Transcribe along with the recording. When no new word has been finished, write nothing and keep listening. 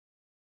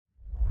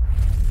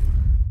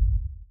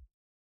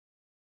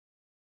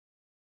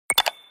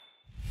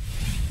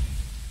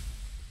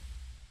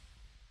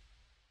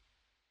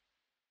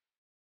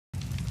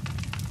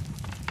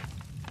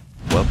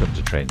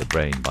Train the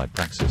Brain by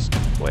Praxis,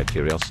 where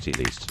curiosity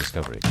leads to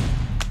discovery.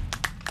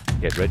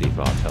 Get ready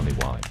for our Tell Me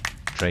Why.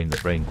 Train the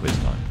Brain quiz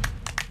time.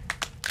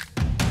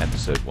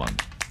 Episode 1.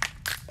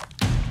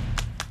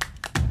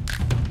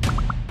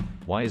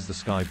 Why is the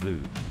sky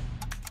blue?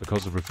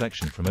 Because of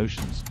reflection from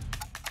oceans.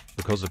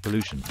 Because of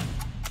pollution.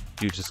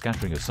 Due to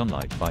scattering of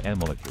sunlight by air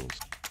molecules.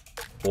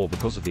 Or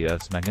because of the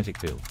Earth's magnetic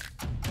field.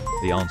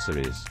 The answer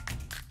is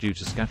due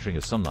to scattering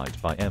of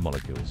sunlight by air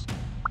molecules.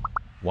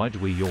 Why do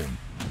we yawn?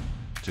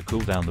 To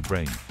cool down the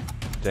brain.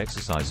 To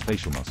exercise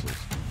facial muscles.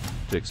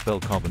 To expel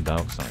carbon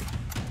dioxide.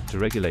 To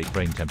regulate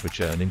brain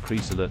temperature and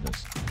increase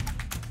alertness.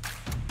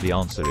 The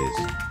answer is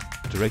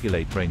to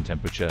regulate brain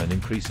temperature and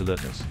increase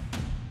alertness.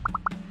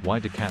 Why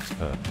do cats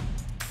purr?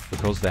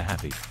 Because they're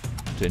happy.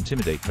 To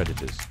intimidate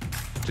predators.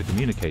 To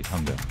communicate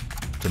hunger.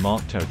 To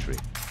mark territory.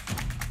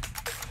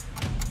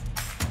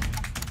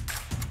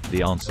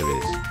 The answer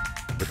is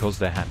because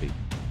they're happy.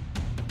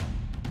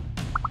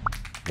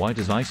 Why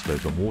does ice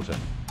float on water?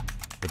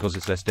 Because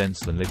it's less dense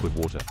than liquid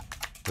water.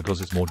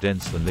 Because it's more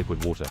dense than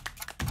liquid water.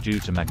 Due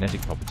to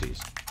magnetic properties.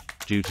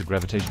 Due to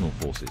gravitational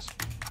forces.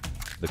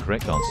 The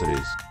correct answer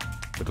is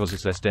because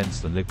it's less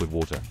dense than liquid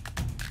water.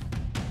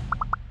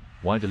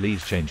 Why do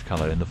leaves change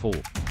color in the fall?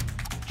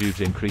 Due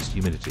to increased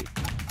humidity.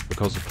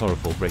 Because of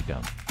chlorophyll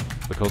breakdown.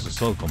 Because of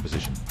soil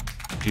composition.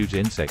 Due to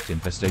insect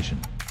infestation.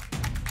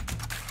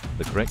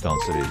 The correct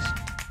answer is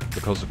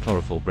because of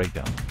chlorophyll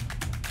breakdown.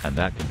 And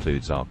that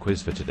concludes our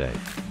quiz for today.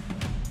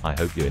 I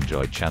hope you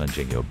enjoyed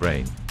challenging your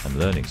brain and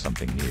learning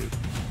something new.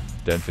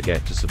 Don't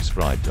forget to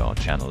subscribe to our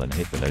channel and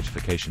hit the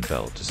notification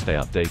bell to stay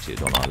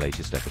updated on our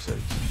latest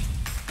episodes.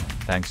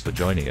 Thanks for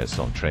joining us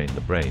on Train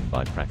the Brain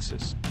by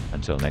Praxis.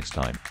 Until next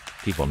time,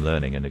 keep on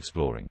learning and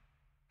exploring.